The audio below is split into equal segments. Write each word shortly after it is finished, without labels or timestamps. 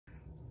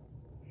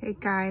Hey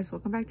guys,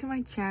 welcome back to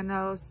my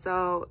channel.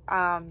 So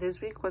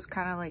this week was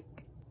kind of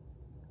like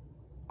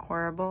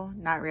horrible,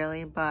 not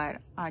really, but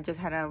I just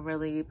had a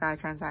really bad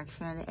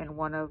transaction in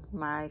one of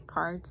my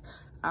cards.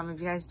 If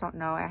you guys don't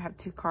know, I have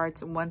two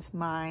cards. One's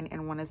mine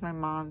and one is my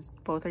mom's.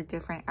 Both are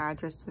different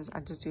addresses.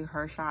 I just do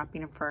her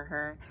shopping for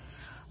her.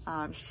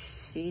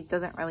 She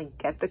doesn't really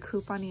get the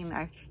couponing.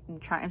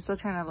 I'm still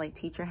trying to like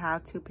teach her how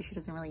to, but she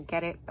doesn't really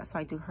get it, so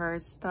I do her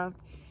stuff.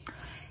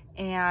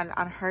 And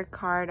on her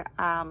card,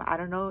 I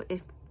don't know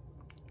if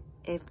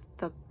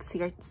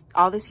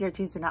all the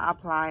CRTs did not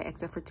apply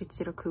except for two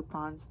digital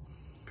coupons.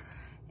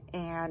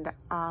 And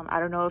I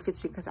don't know if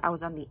it's because I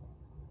was on the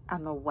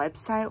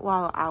website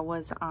while I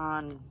was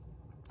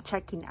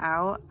checking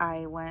out.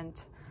 I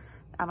went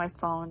on my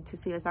phone to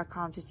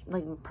CVS.com to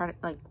like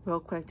real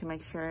quick to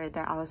make sure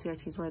that all the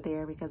CRTs were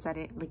there, because I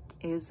didn't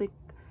it was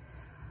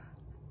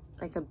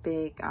like a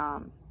big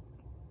a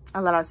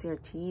lot of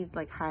CRTs,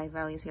 like high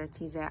value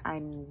CRTs that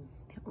I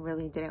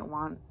really didn't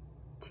want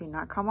to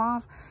not come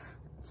off.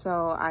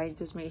 So I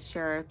just made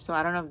sure. So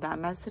I don't know if that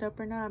messed it up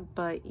or not,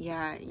 but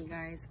yeah, you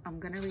guys, I'm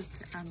gonna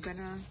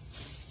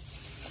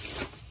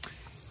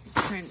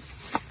print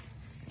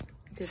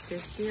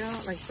this deal,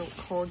 like the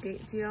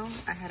Colgate deal.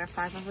 I had a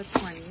 5 off of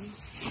 20,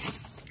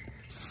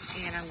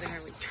 and I'm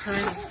gonna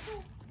return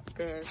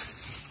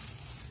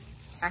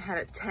this. I had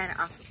a 10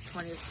 off of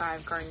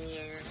 25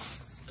 Garnier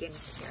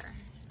skincare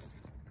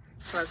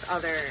plus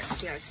other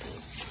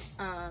CRTs.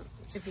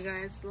 If you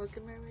guys look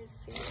at my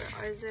receipt,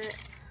 where is it?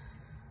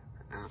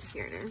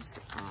 Here it is.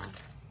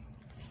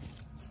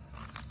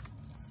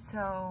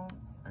 So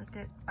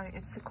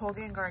it's the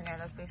Colgate and Garnier.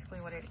 That's basically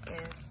what it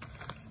is.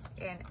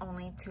 And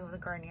only 2 of the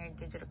Garnier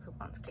digital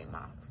coupons came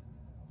off.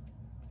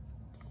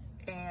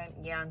 And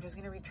yeah, I'm just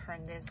gonna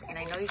return this. And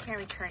I know you can't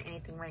return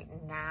anything right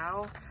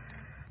now.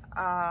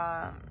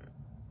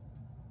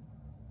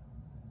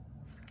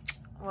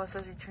 Well, it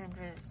says return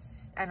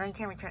this. I know you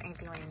can't return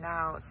anything right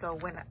now. So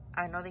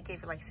I know they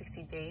gave you like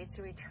 60 days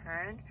to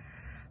return.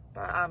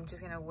 But I'm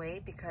just gonna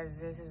wait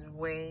because this is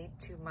way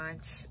too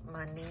much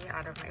money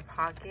out of my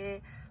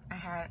pocket. I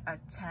had a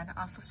 10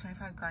 off of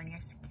 25 Garnier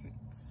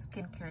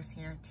skincare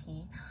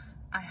CRT.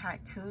 I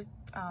had two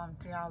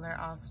 $3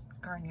 off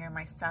Garnier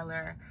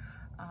micellar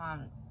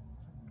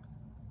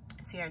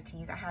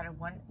CRTs. I had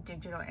one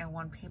digital and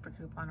one paper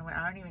coupon.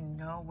 I don't even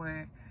know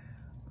where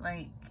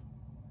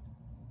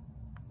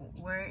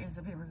is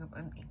the paper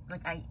coupon.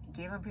 Like, I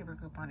gave him a paper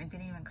coupon, it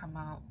didn't even come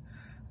out.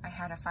 I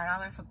had a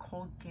 $5 for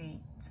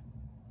Colgate,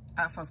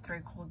 for 3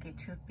 Colgate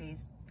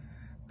toothpaste,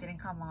 didn't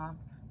come off.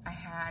 I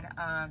had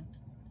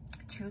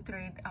 2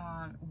 3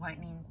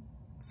 whitening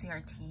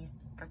CRTs,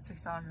 that's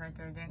 $6 right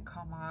there, didn't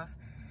come off.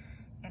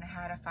 And I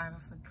had a 5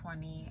 off of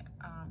 20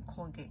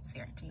 Colgate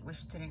CRT,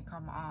 which didn't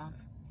come off.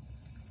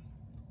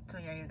 So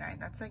yeah, you guys,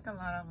 that's like a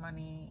lot of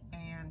money.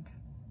 And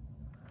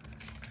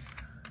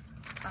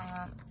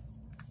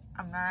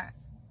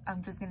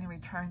I'm just gonna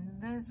return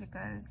this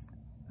because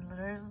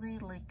literally,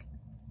 like,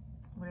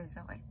 what is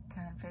it, like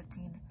 10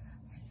 15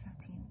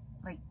 17,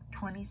 like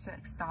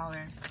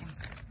 $26 in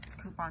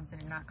coupons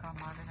did not come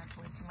out, and that's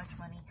way too much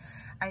money.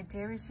 I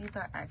did receive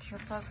the extra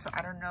buck, so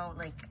I don't know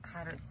like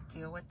how to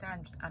deal with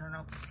that. I don't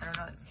know if, oh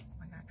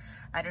my god,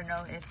 I don't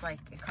know if like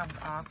it comes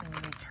off and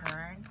you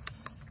return.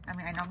 I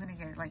mean, I know I'm gonna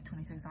get like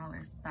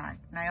 $26 back.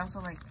 And I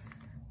also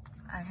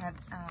I had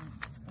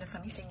the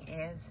funny thing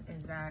is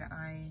that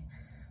I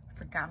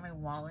forgot my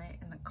wallet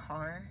in the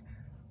car.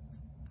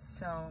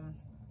 So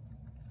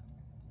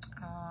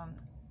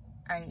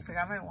I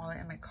forgot my wallet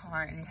in my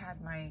car, and it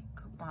had my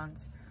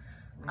coupons,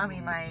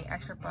 my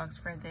extra bucks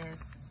for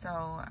this.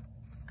 So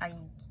I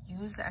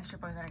used the extra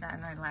bucks that I got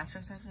in my last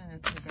transaction to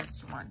pay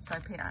this one. So I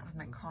paid out with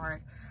my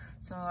card.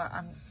 So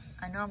I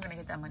know I'm gonna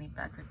get that money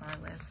back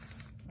regardless,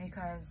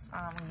 because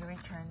when you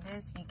return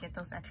this, you get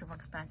those extra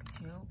bucks back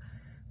too.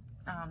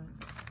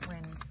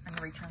 When on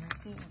the return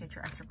receipt, you get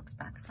your extra bucks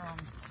back. So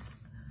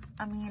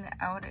I mean,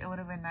 it would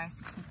have been nice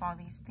to keep all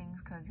these things,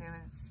 because it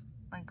was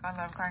like, I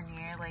love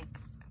Garnier. Like,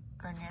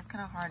 Garnier is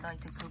kind of hard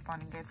to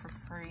coupon and get for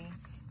free.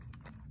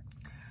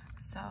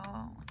 So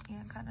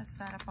yeah, kind of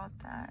sad about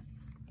that.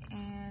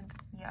 And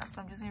yeah,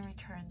 so I'm just gonna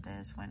return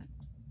this when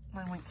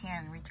we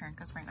can return,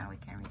 because right now we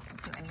can't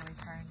do any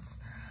returns.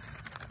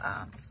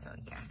 So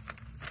yeah,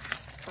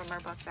 bummer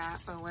about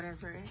that, but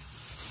whatever,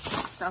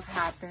 stuff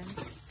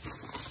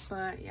happens.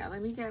 But yeah,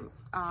 let me get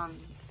on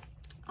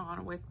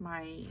with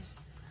my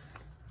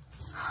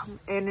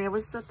and it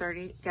was the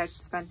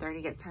spend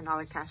 30 get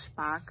 $10 cash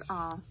back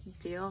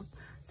deal.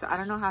 So I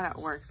don't know how that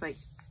works. Like,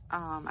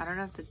 I don't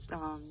know if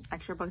the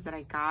extra bucks that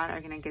I got are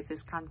gonna get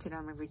discounted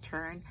on my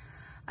return.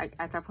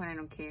 At that point, I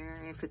don't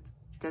care if it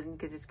doesn't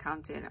get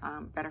discounted.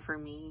 Better for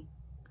me,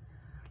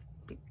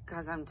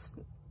 because I'm just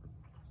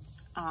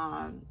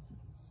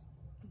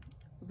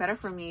better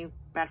for me,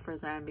 bad for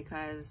them,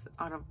 because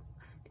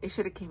it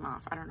should have came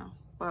off. I don't know,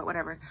 but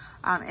whatever.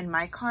 In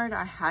my card,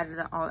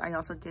 I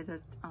also did the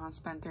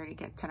spend 30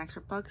 get 10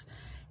 extra bucks,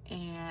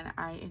 and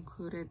I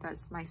included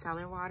that's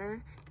micellar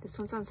water. This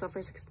one's on sale for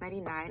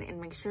 $6.99, and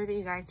make sure that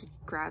you guys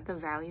grab the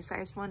value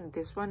size one.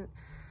 This one,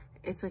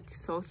 it's like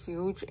so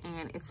huge,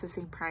 and it's the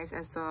same price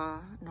as the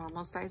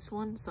normal size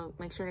one, so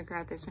make sure to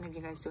grab this one if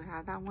you guys do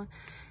have that one.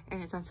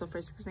 And it's on sale for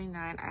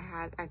 $6.99.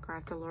 I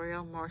grabbed the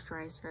L'Oreal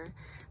moisturizer.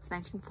 It's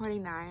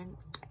 $19.49,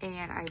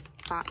 and I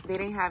bought, they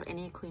didn't have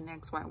any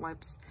Kleenex wet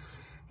wipes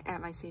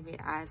at my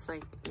CVS.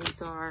 Like,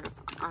 these are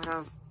out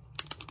of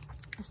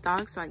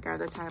stock, so I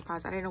grabbed the Tide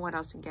Pods. I didn't know what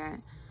else to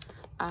get.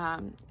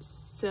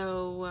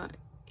 So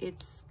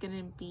it's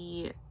gonna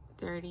be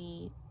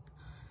 30.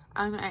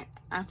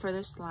 For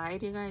this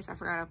slide, you guys, I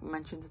forgot to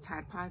mention the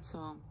Tide Pod,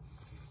 so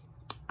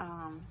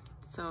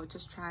so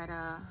just try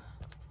to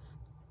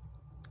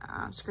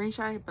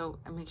screenshot it, but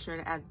make sure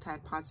to add the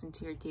Tide Pods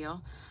into your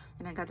deal.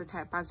 And I got the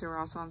Tide Pods. They were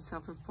also on sale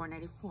for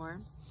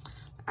 $4.94.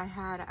 I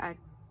had a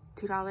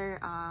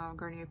 $2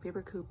 Garnier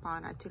paper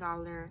coupon, a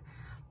 $2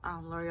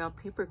 L'Oreal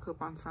paper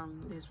coupon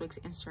from this week's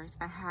inserts.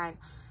 I had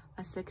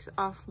a 6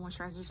 off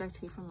moisturizer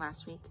CRT from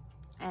last week,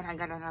 and I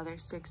got another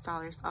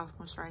 $6 off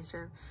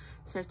moisturizer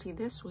CRT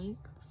this week.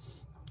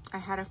 I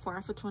had a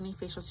 4 for $20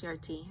 facial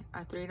CRT,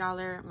 a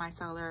 $3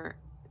 micellar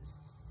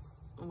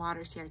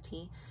water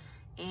CRT,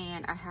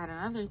 and I had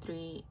another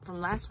 3 from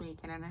last week,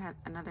 and then I had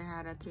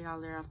a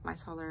 $3 of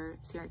micellar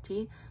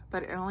CRT,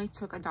 but it only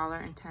took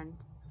 $1.10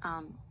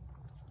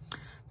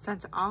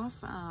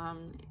 off,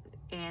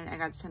 and I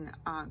got $10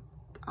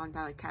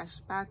 $1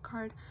 cashback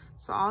card.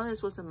 So all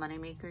this was a money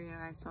maker, you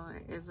guys. So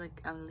it's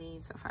like at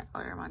least a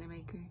 $5 money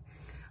maker,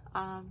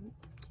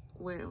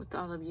 with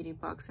all the beauty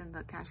bucks and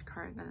the cash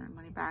card and the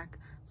money back.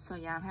 So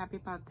yeah, I'm happy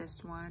about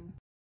this one.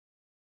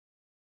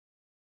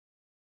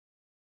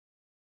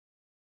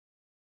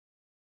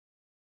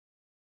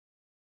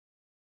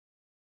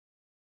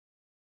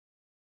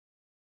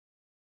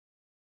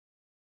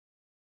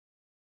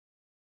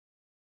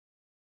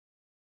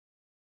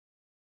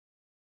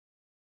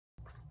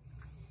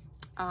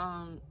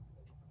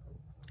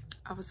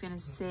 I was gonna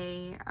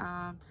say,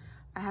 I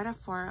had a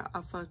 4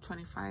 of a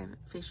 25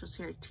 facial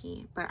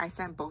CRT, but I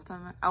sent both of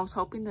them. I was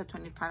hoping the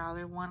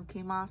 $25 one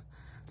came off,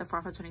 the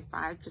 4 for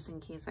 25, just in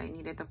case I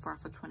needed the 4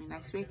 for 20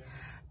 next week.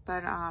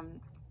 But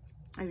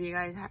if you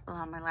guys had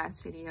my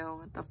last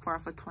video, the 4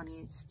 for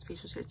 20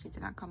 facial CRT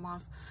did not come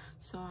off,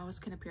 so I was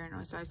kind of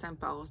paranoid, so I sent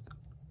both.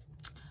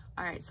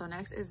 All right, so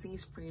next is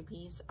these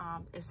freebies.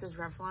 It says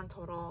Revlon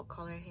Total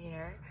Color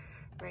Hair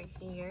right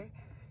here.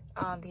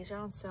 These are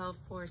on sale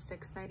for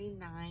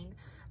 $6.99.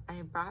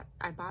 I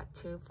bought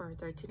 2 for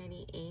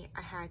 $13.88.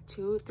 I had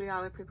 2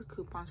 $3 paper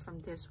coupons from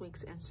this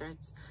week's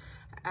inserts.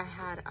 I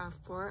had a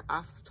 4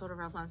 off Total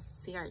Revlon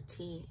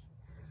CRT,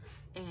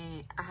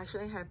 and I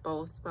actually had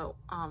both, but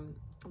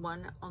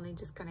one only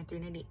just kind of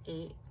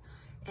 $3.98,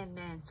 and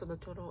then so the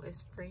total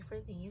is free for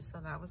these, so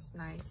that was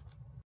nice.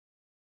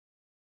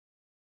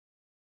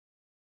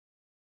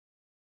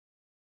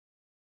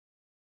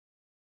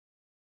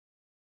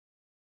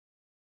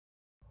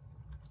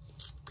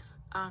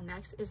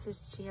 Next is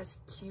this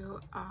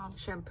GSQ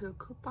shampoo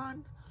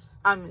coupon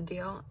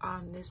deal.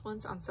 This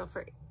one's on sale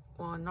for,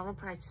 well, normal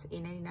price is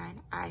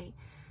 $8.99. I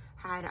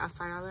had a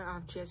 $5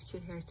 off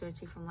GSQ hair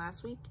CRT from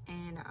last week,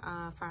 and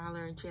a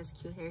 $5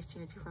 GSQ hair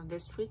CRT from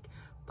this week,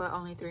 but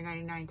only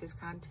 $3.99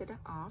 discounted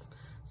off,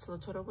 so the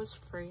total was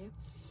free.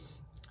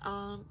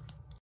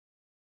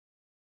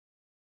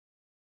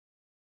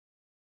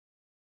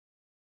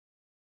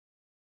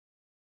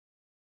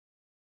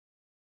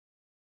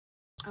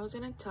 I was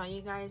gonna tell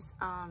you guys,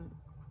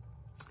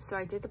 so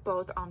I did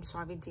both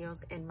Suave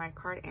deals in my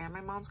card and my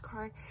mom's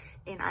card,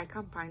 and I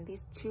combined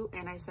these two,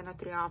 and I sent a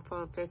 3 off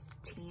of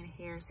 15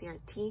 hair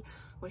CRT,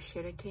 which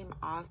should have came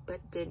off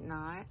but did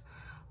not.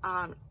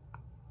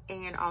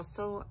 And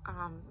also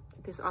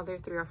this other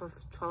 3 off of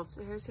 12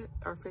 hair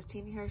or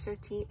 15 hair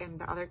CRT, and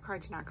the other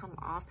card did not come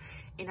off,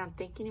 and I'm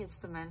thinking it's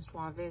the Men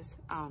Suave's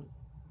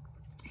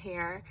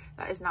hair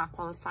that is not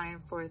qualifying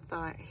for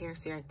the hair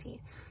CRT.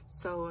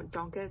 So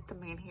don't get the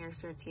main hair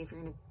CRT if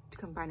you're going to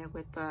combine it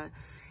with the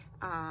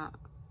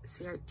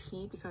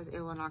CRT, because it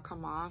will not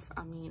come off.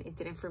 I mean, it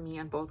didn't for me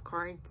on both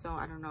cards, so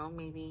I don't know,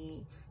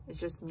 maybe it's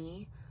just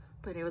me,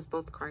 but it was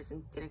both cards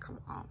and didn't come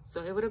off.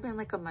 So it would have been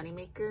like a money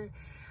maker,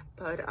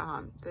 but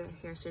the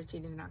hair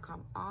CRT did not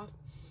come off.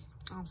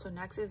 So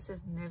next is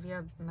this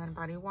Nivea Men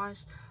Body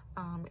Wash.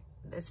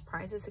 This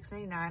price is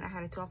 $6.99. I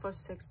had a 12 of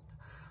 6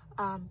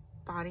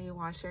 body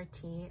wash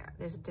CRT.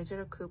 There's a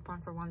digital coupon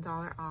for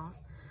 $1 off.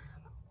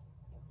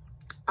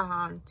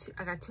 I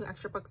got 2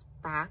 extra bucks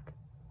back,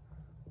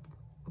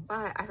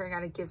 but I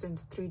forgot to give them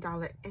the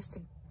 $3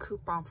 instant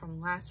coupon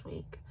from last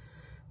week.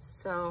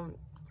 So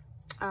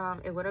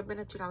it would have been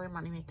a $2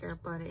 moneymaker,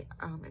 but it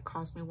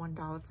cost me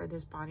 $1 for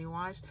this body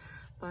wash.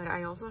 But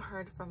I also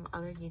heard from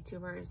other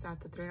YouTubers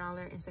that the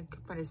 $3 instant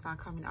coupon is not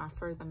coming off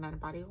for the Men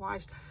Body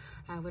Wash.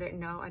 I wouldn't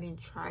know. I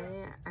didn't try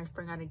it. I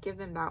forgot to give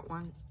them that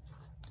one.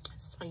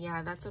 So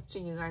yeah, that's up to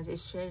you guys. It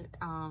should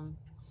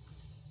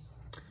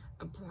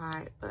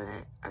apply,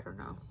 but I don't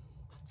know.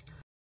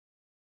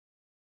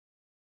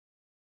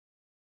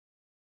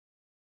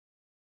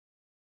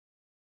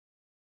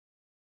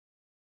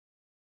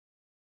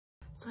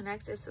 So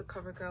next is the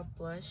CoverGirl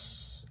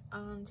blush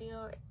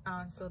deal.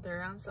 So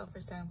they're on sale for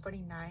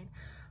 $7.49.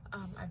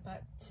 I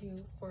bought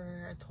 2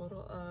 for a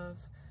total of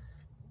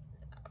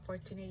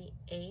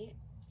 $14.88.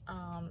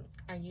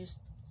 I used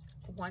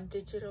 1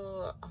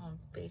 digital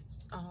face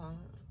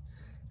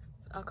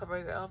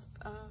CoverGirl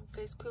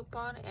face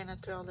coupon and a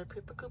 $3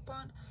 paper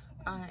coupon,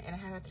 and I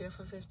had a 3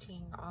 for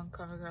 $15 on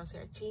CoverGirl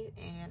CRT,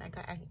 and I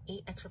got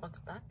 8 extra bucks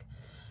back.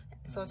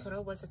 So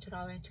total was a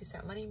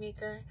 $2.02 money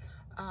maker.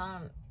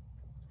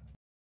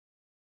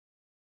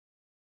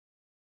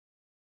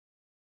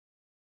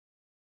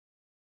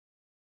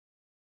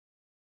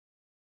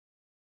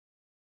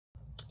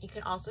 You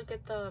can also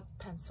get the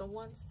pencil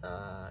ones,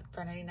 the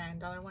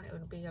 $5.99 one. It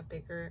would be a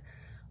bigger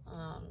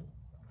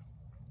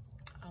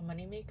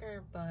money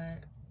maker,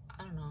 but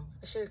I don't know.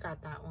 I should have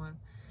got that one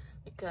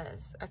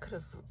because I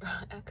could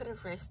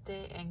have risked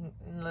it and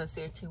the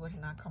CRT would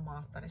not come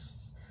off, but I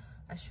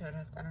should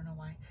have. I don't know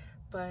why,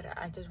 but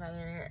I just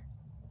rather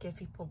give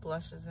people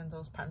blushes and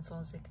those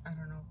pencils. Like, I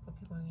don't know what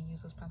people even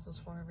use those pencils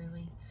for,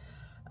 really,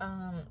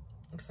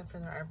 except for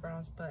their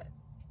eyebrows, but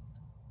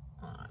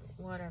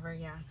whatever.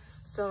 Yeah.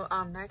 So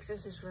next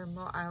is this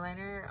remote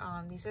eyeliner.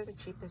 These are the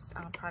cheapest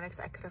products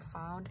I could have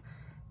found,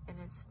 and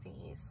it's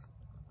these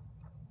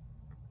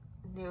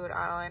nude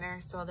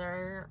eyeliner. So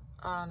their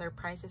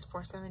price is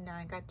 $4.79.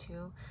 I got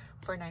 2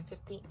 for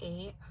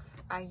 $9.58.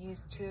 I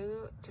used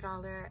 $2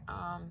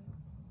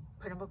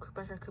 printable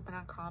coupons for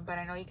coupon.com, but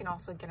I know you can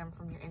also get them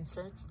from your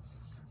inserts,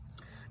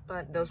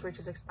 but those were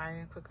just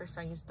expiring quicker, so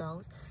I used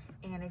those.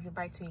 And if you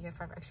buy 2, you get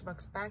 5 extra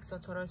bucks back, so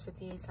total is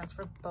 58 cents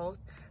for both.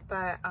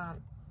 But I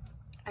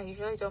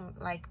usually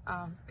don't like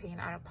paying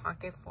out of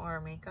pocket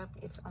for makeup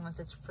unless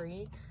it's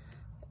free,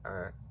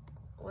 or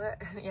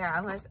what. Yeah,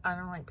 unless I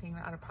don't like paying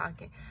out of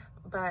pocket.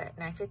 But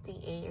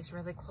 $9.58 is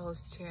really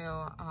close to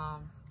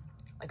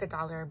like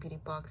 $1 a beauty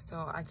book,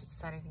 so I just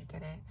decided to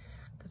get it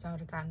because I would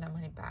have gotten that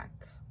money back.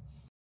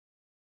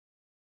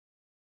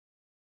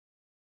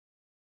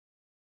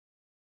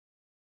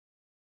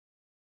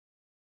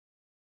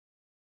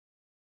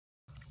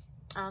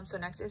 So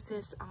next is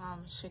this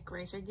Chic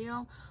razor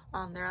deal.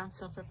 They're on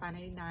sale for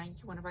 $5.99.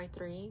 You want to buy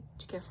 3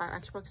 to get 5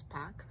 extra bucks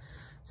back.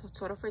 So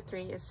total for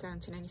 3 is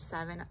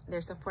 $17.97.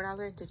 There's a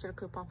 $4 digital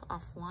coupon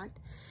off 1,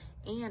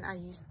 and I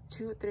used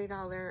 2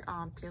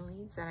 $3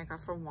 peelings that I got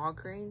from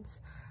Walgreens.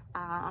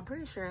 I'm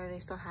pretty sure they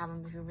still have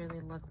them if you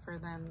really look for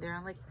them. They're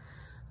on like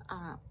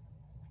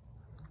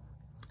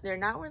they're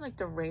not where like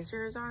the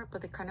razors are,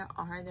 but they kind of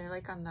are. They're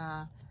like on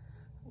the,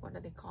 what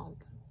are they called?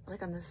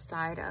 Like on the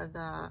side of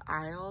the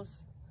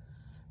aisles.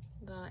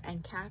 The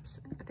end caps,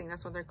 I think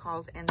that's what they're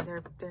called, and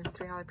there's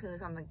 $3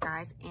 peelings on the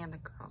guys and the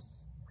girls.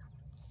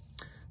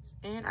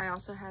 And I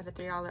also had a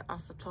 $3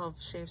 off of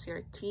 12 shave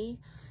CRT,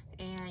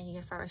 and you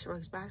get 5 extra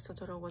bucks back, so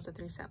total was a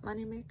 3-cent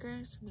money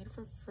maker. So made it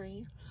for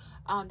free.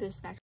 This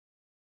next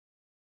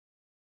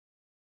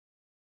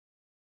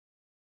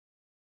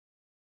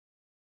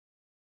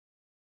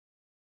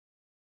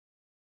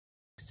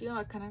deal,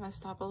 I kind of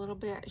messed up a little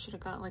bit. I should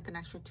have got like an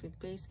extra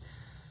toothpaste.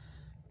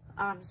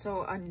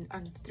 So on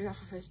 3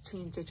 off of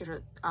 15 digital,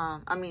 3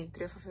 off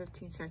of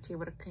 15 CRT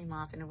would have came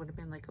off, and it would have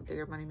been like a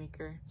bigger money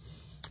maker.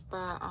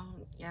 But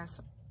yes,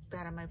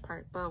 bad on my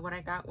part. But what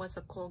I got was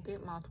a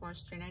Colgate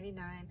mouthwash,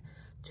 $3.99,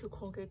 2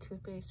 Colgate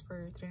toothpaste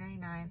for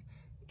 $3.99,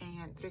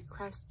 and 3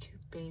 Crest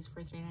toothpaste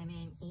for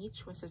 $3.99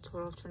 each, which is a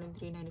total of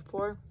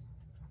 $23.94.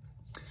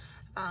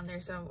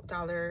 There's a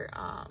 $1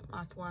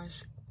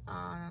 mouthwash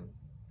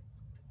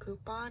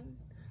coupon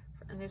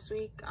this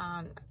week.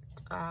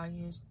 I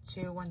used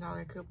 2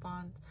 $1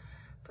 coupons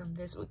from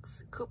this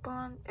week's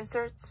coupon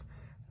inserts.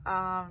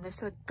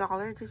 There's a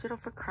 $1 digital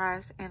for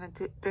Crest and a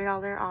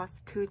 $3 off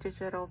 2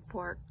 digital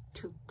for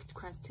 2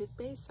 Crest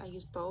toothpaste. I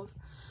used both.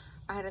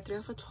 I had a 3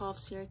 off of 12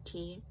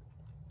 CRT,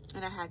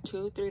 and I had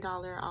 2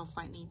 $3 off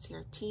whitening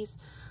CRTs,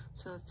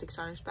 so that's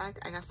 $6 back.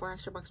 I got 4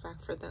 extra bucks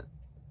back for the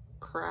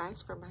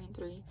Crest for buying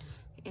 3,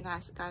 and I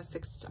got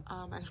 6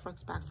 extra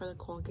bucks back for the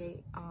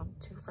Colgate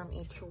 2 from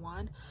each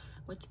one,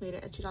 which made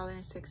it a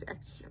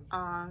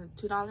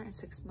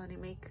 $2.06 money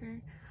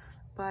maker.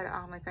 But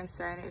like I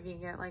said, if you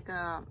get like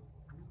a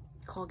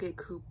Colgate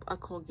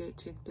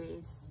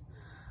toothpaste,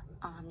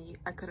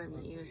 I could have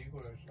used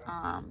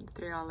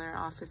 $3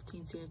 off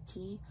 15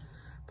 CRT,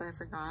 but I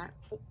forgot.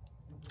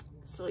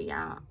 So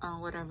yeah,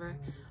 whatever.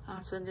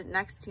 So the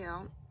next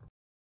deal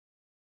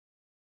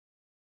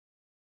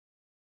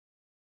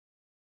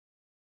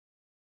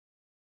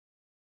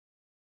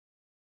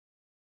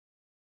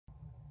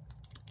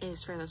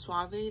is for the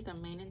Suave, the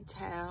mane and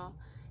tail,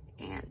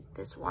 and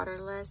this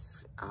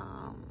waterless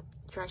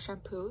dry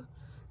shampoo.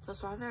 So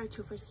Suave are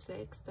 2 for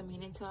 $6. The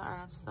mane and tail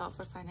are on sale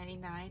for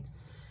 $5.99,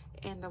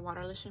 and the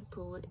waterless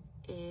shampoo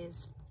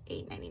is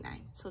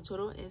 $8.99. So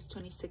total is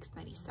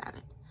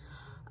 $26.97.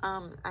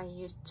 I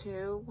used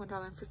 2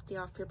 $1.50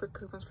 off paper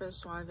coupons for the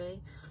Suave.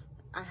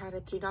 I had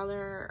a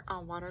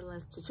 $3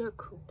 waterless digital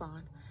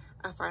coupon,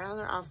 a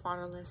 $5 off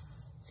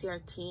waterless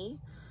CRT,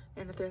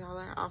 and a $3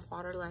 off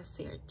waterless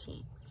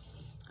CRT.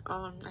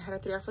 I had a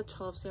 3 off of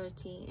 12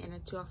 CRT and a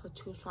 2 off of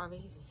 2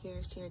 Suave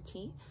hair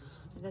CRT.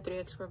 I got 3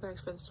 extra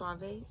bucks for the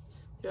Suave,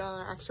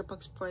 $3 extra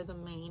bucks for the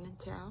mane and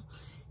tail,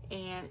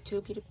 and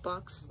 2 beauty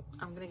bucks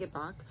I'm gonna get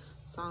back.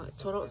 So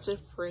total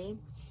of free.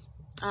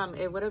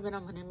 It would have been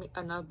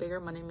a bigger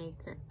money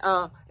maker.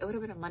 It would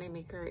have been a money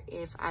maker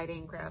if I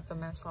didn't grab the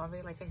men's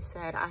Suave. Like I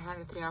said, I had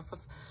a 3 off of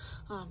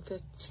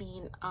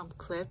 15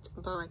 clipped,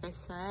 but like I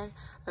said,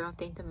 I don't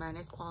think the men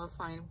is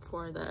qualifying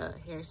for the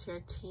hair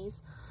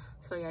CRTs.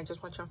 So yeah,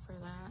 just watch out for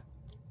that.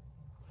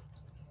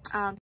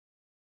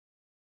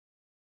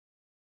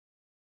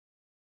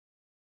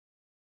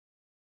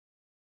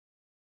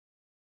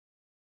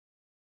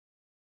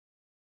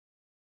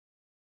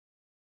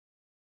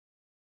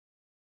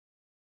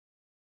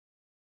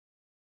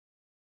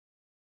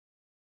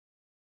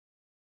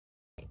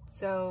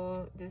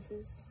 So this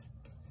is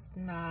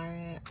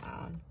my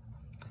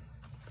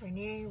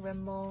Garnier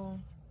Rimmel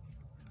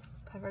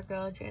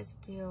CoverGirl Dress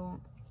Deal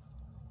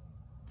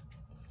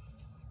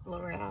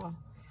L'Oreal.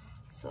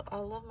 So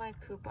all of my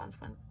coupons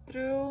went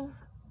through,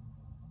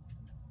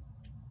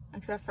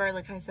 except for,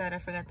 like I said, I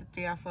forgot the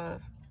 3 off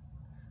of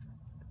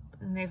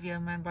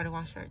Nivea Men Body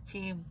Wash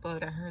RT,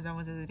 but I heard that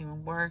one didn't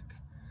even work.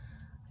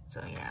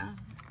 So yeah,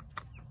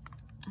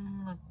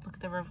 look at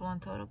the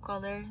Revlon Total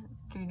Color,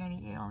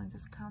 $3.98 only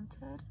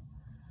discounted,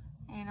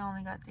 and I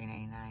only got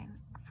 $3.99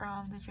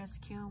 from the Dress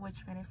Q,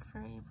 which made it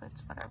free, but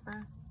it's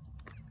whatever.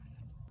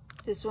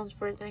 This one's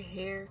for the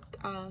hair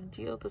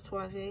deal, the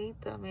Suave,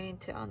 the mane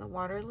and tail, and the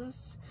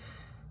waterless.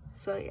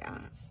 So yeah,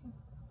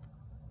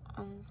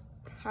 I'm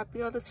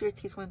happy all the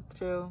CRTs went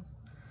through.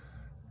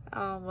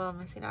 Well, I'm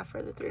missing out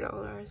for the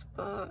 $3,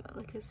 but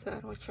like I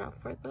said, watch out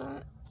for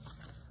that.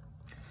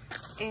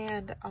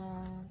 And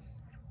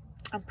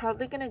I'm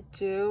probably gonna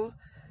do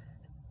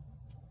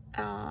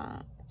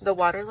the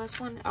waterless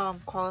one.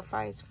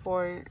 Qualifies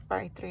for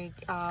buy 3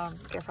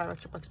 get 5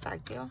 extra bucks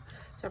back deal.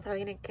 So I'm probably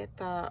gonna get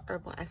the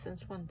herbal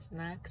essence ones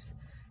next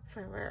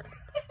for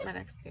my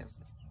next deals.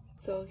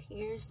 So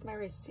here's my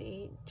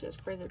receipt just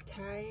for the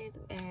Tide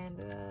and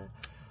the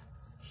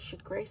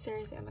Chic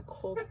Racers and the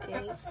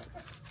Colgate.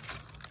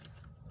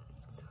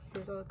 So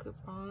here's all the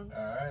coupons.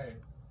 All right.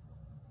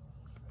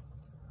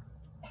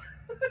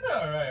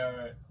 All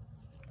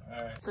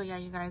right. So yeah,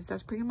 you guys,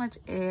 that's pretty much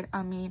it.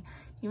 I mean,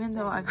 even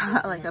though I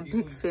got like a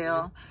big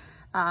fail,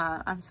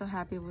 I'm so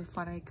happy with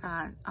what I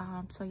got.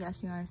 So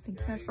yes, you guys, thank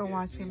you guys for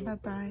watching. Bye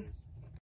bye.